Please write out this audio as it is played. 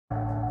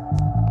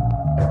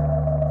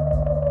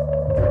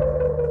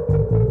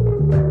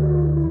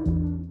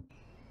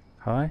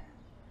high,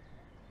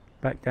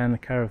 back down the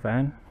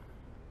caravan.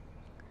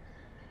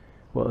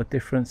 What a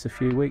difference a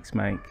few weeks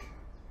make.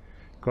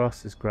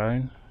 Grass has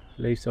grown,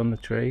 leaves on the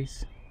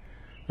trees,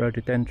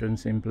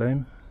 rhododendrons in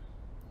bloom.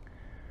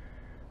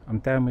 I'm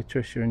down with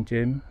Trisha and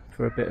Jim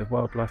for a bit of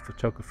wildlife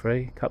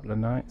photography, a couple of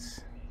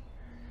nights.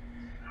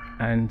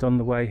 And on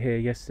the way here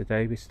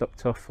yesterday we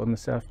stopped off on the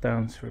South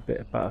Downs for a bit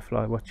of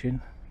butterfly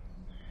watching.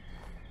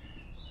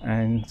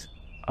 And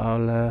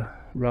I'll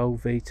roll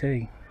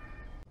VT.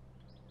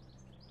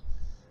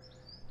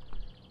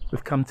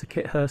 We've come to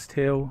Kithurst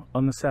Hill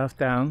on the South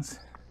Downs.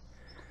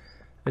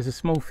 There's a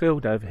small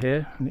field over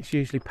here and it's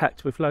usually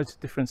packed with loads of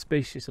different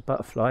species of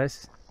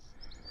butterflies.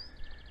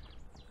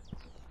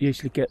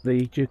 Usually get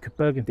the Duke of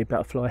Burgundy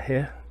butterfly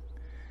here,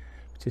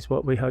 which is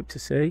what we hope to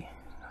see.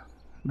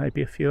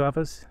 Maybe a few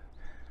others.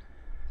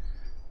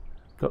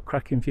 Got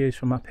cracking views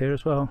from up here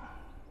as well.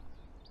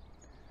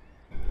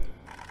 I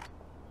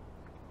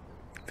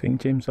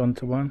think Jim's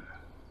onto one.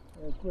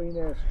 Green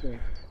airstreak.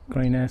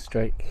 Green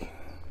airstreak.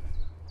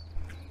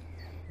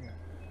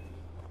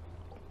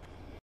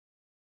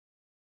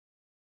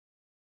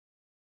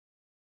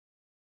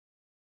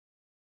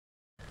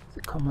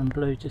 The common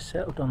blue just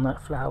settled on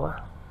that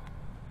flower.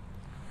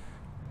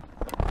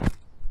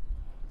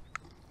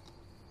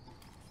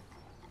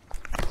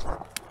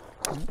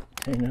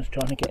 Tina's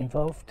trying to get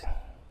involved.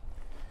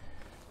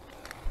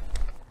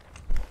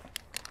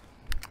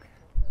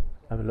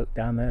 Have a look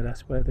down there,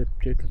 that's where the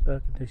Duke of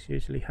Burgundies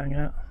usually hang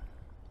out.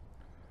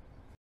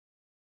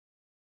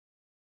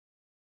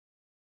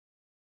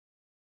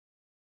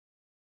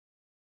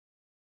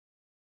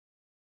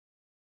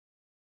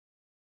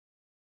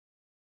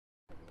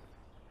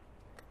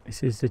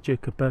 This is the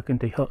Duke of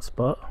Burgundy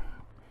hotspot,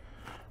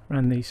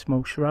 around these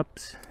small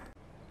shrubs.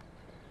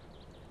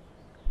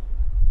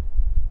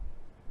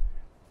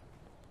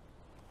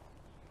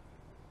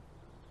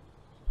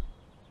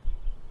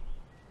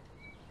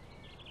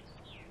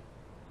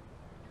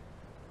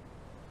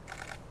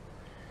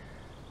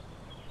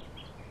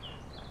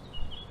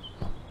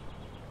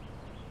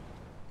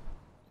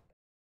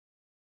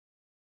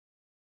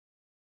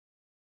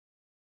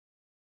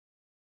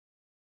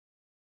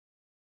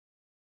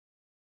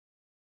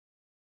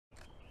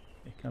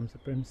 Here comes the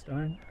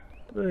brimstone.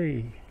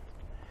 Whee!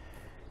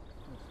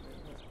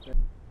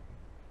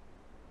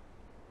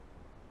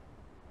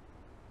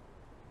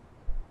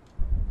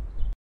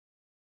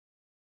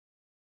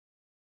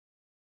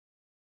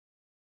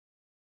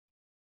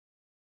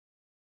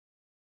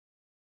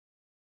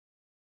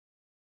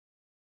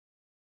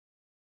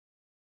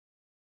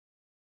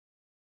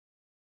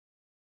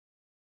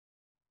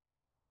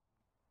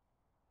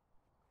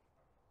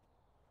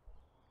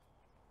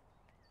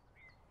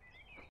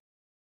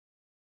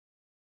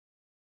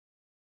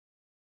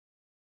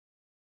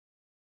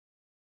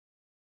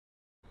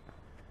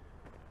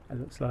 It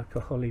looks like a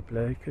holly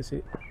blue because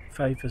it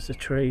favours the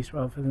trees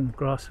rather than the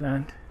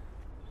grassland.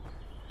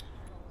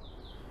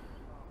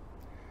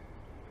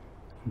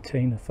 And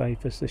Tina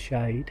favours the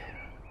shade.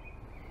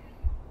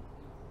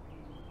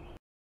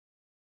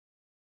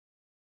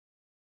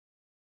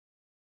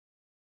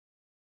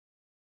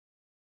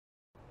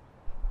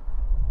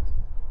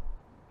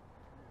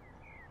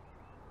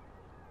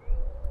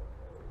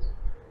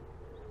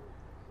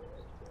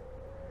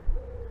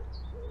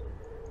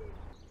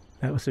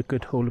 That was a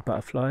good haul of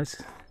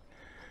butterflies.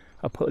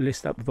 I'll put a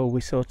list up of all we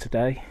saw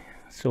today.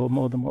 Saw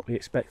more than what we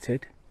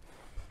expected.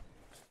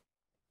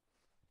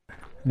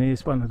 And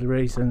here's one of the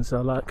reasons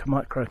I like a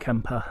micro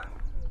camper.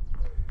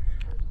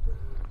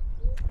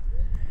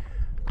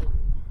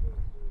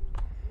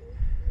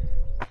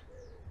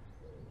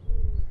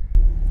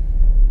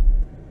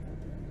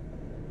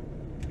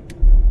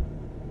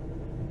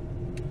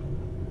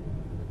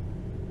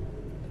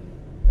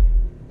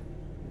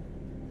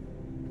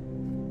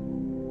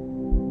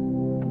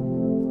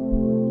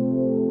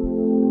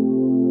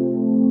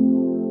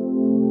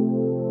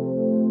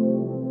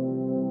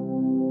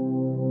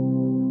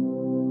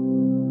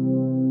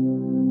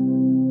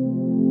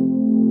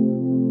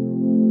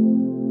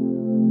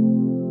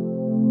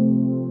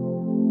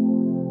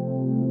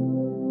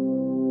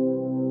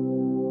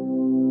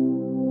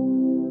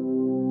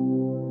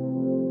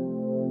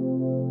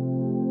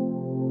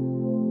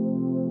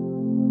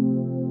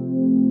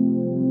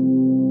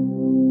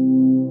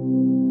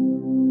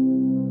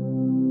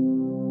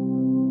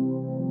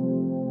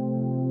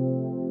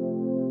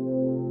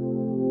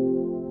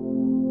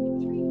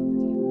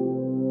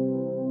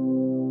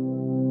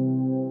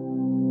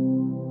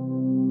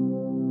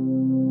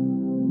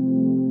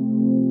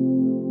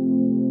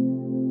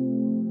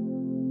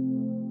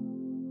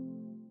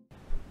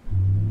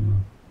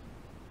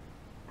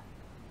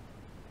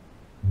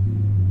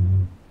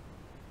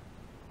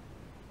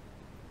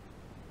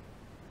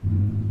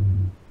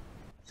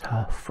 It's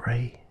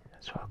 3:30,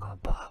 that's what I've got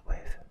to put up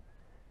with.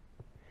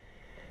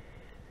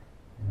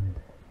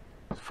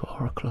 It's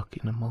 4 o'clock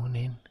in the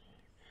morning,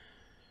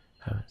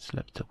 haven't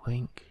slept a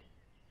wink.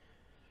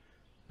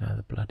 Now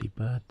the bloody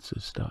birds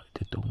have started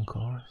the dawn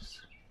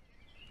chorus.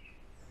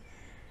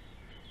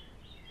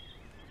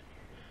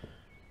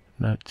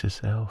 Note to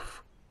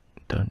self,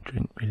 don't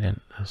drink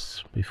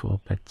relentless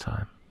before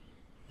bedtime.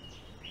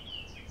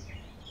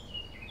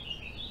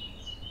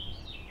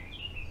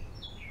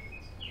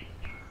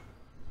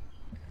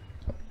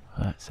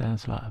 That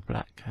sounds like a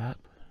black cap.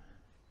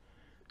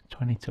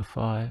 20 to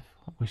 5,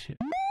 I wish it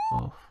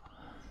off.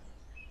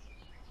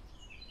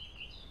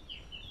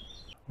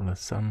 Well, the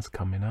sun's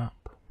coming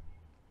up.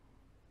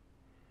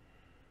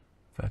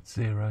 I've had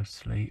zero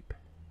sleep.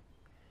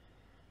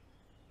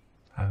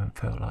 I haven't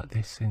felt like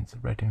this since the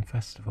Reading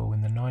Festival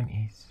in the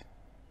 90s.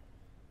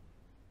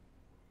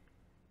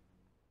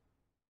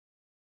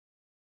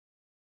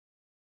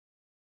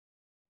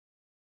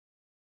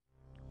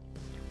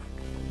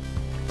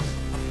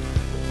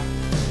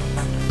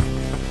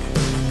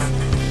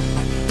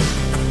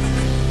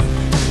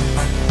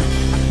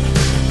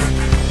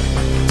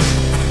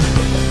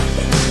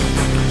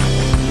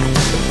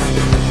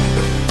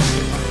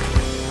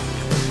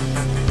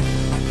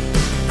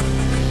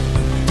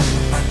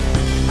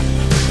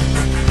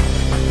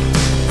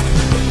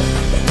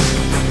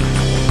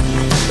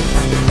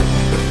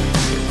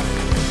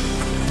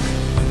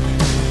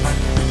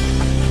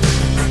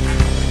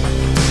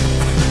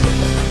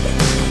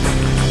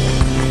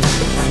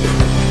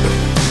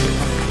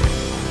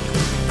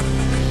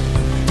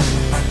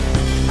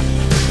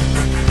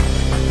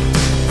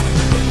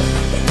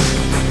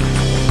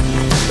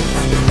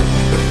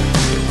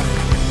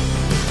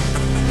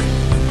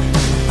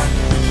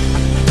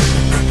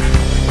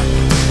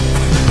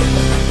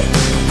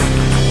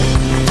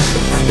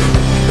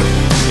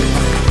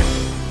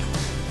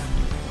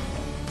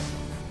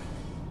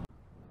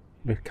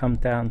 We've come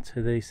down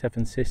to the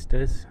Seven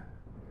Sisters,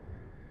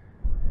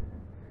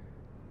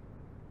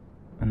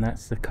 and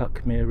that's the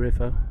Cuckmere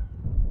River.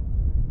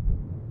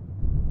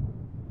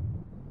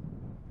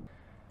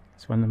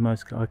 It's one of the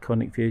most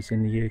iconic views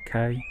in the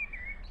UK.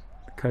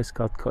 The Coast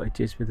Guard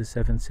cottages with the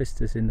Seven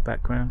Sisters in the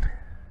background.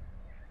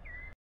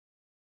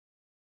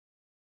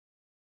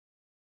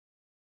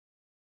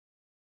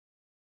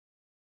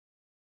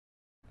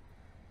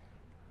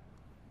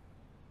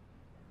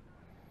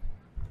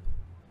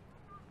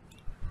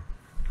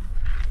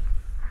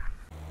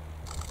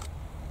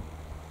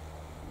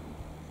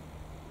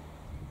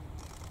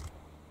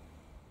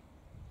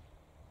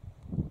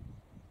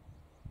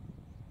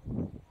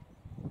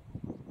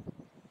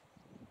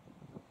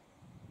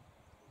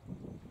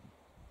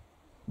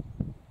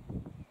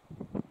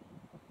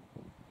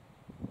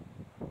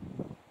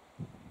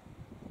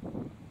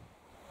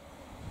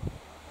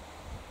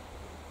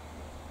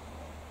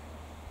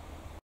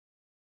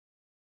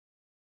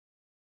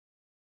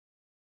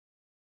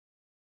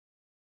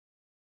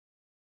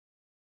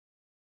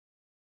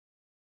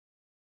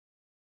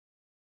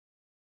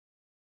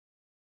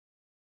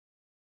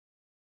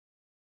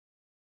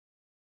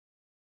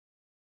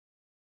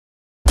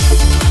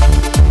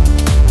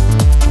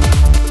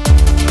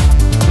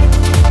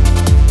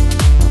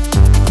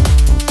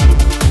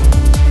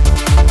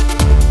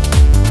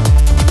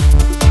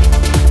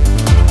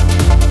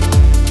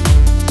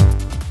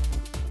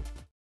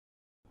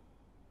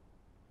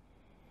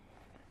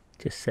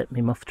 Just set my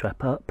moth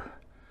trap up.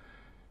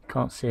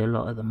 Can't see a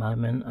lot at the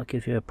moment. I'll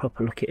give you a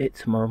proper look at it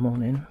tomorrow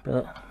morning,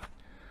 but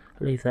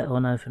I'll leave that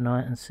on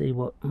overnight and see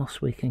what moths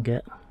we can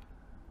get.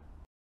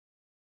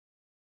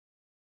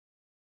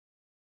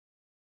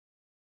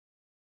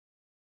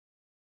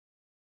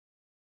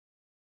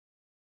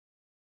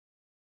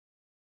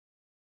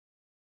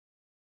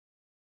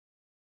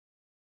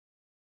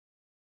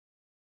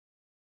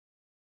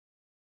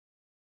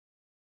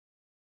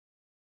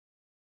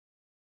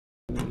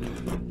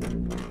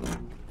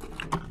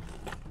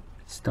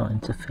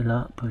 Starting to fill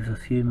up with a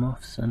few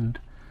moths and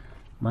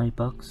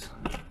maybugs.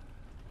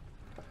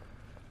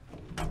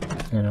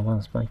 And the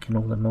one's making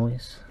all the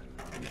noise.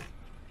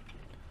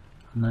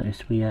 I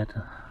noticed we had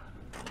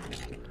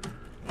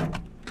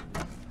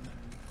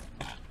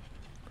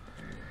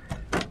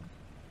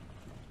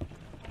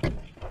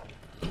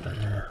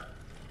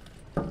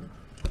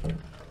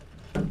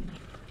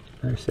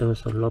noticed there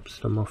was a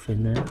lobster moth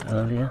in there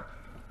earlier.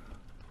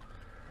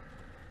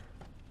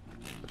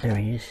 There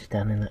he is,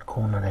 down in that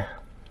corner there.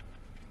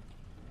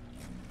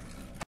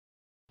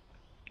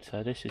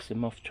 So this is the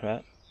moth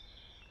trap.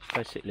 It's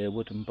basically a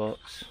wooden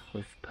box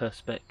with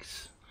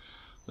perspex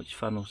which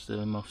funnels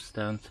the moths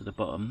down to the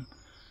bottom.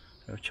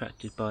 They're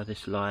attracted by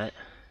this light.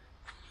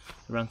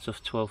 It runs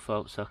off 12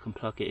 volts, so I can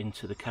plug it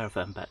into the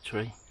caravan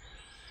battery.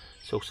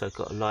 It's also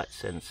got a light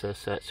sensor,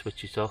 so it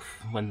switches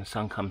off when the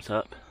sun comes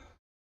up.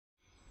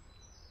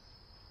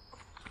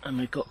 And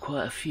we've got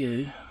quite a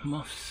few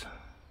moths.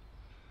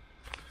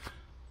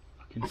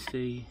 I can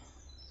see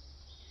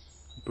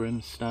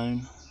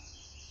brimstone,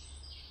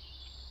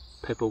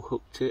 pebble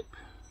hook tip,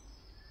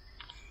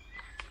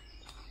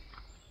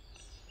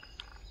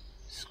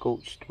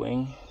 scorched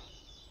wing,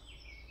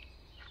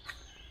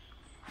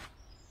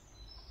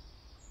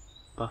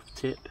 buff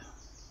tip,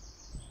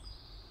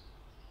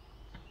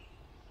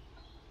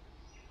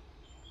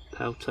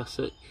 pale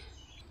tussock,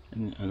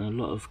 and a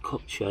lot of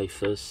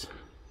cockchafers,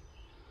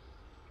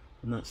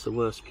 and that's the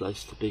worst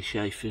place to be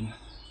chafing.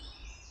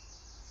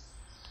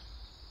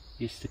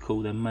 Used to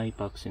call them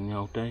maybugs in the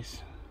old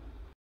days.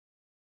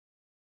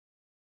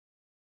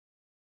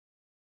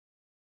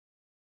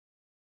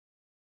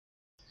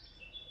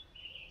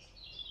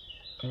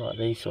 Like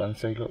these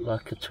ones, they look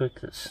like a twig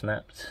that's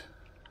snapped.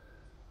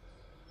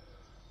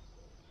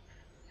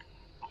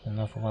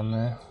 Another one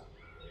there.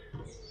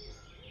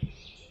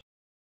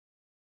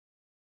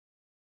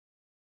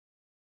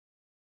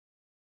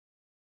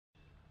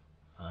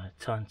 Right,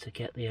 time to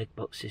get the egg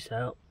boxes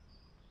out.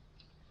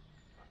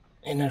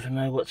 You never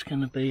know what's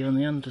going to be on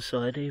the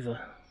underside either.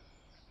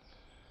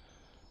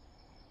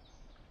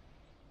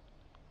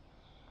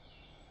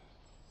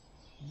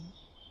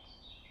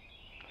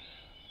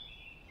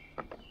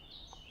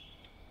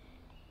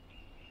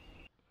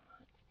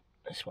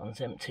 This one's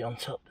empty on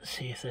top. Let's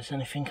see if there's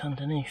anything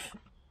underneath.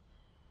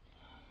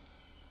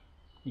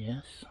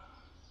 Yes.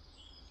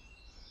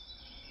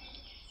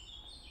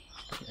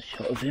 Get a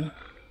shot of him.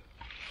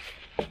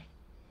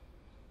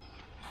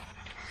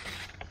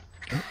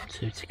 Oh,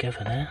 two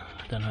together there.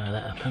 Don't know how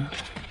that happened.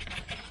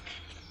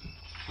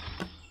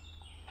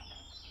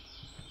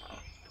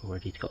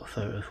 Already got a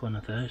photo of one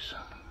of those.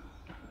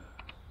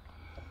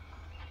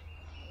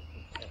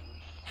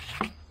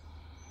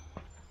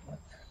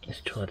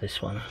 Let's try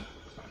this one.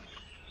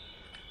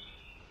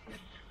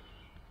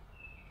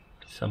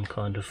 Some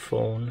kind of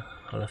fawn.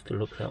 I'll have to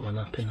look that one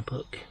up in the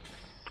book.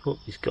 Oh,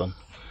 he's gone.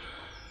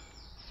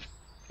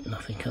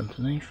 Nothing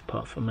underneath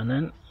apart from an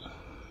ant.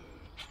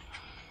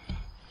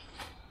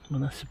 Well,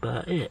 that's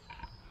about it.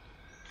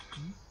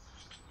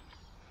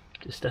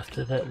 Just have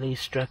to let these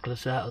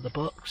stragglers out of the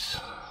box.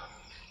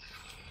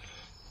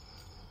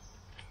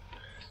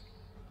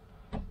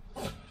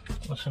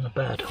 Wasn't a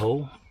bad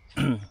haul.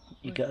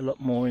 You get a lot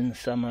more in the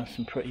summer,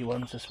 some pretty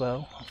ones as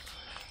well.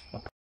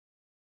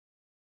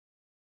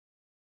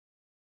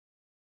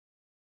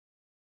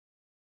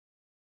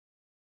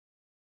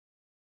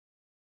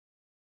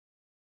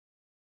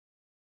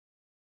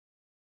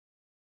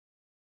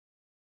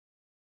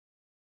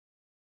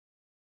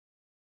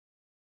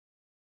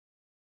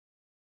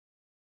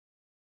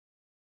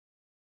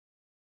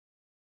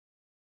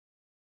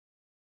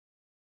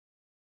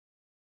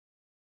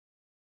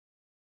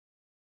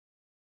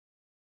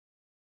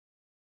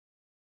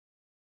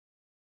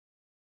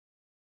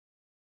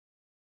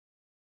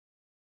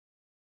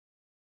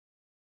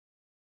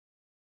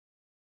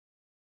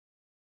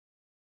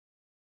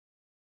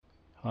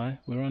 Hi,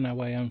 we're on our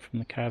way home from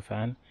the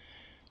caravan.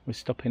 We're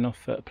stopping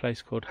off at a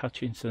place called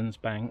Hutchinson's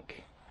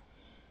Bank.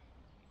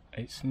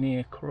 It's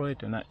near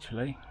Croydon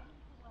actually,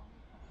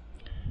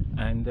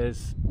 and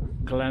there's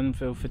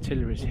Glanville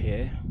fritillaries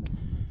here,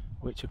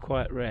 which are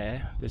quite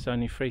rare. There's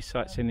only 3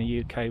 sites in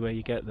the UK where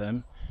you get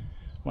them.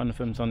 One of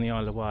them's on the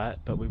Isle of Wight,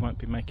 but we won't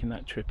be making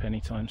that trip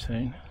anytime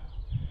soon.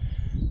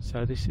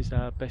 So this is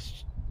our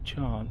best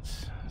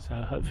chance, so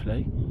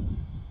hopefully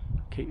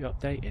I'll keep you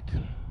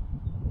updated.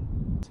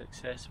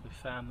 Success, we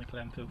found the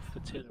Glanville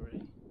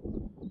fritillary.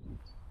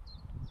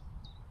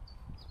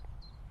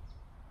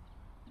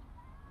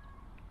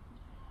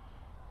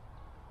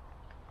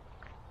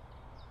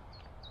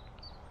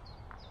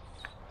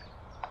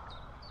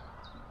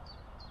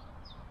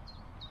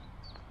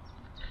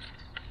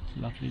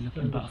 Lovely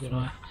looking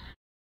butterfly.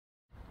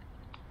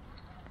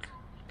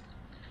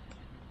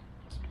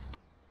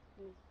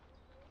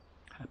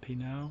 Happy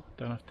now,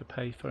 don't have to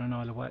pay for an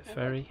Isle of Wight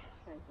ferry.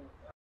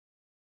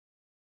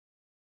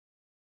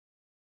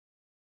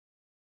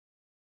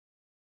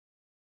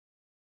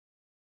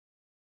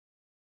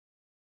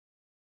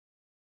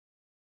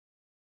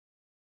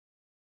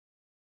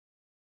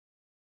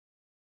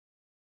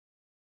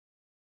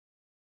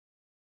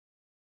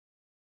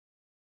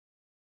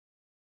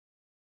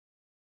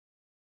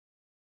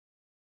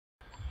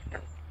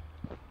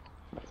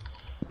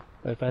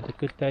 We've had a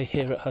good day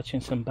here at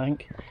Hutchinson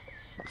Bank.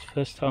 It's the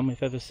first time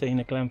we've ever seen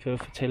a Glanville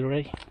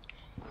fritillary,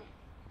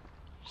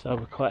 so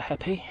we're quite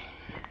happy,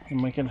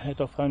 and we're going to head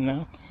off home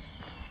now,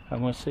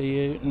 and we'll see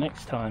you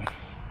next time.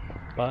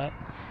 Bye.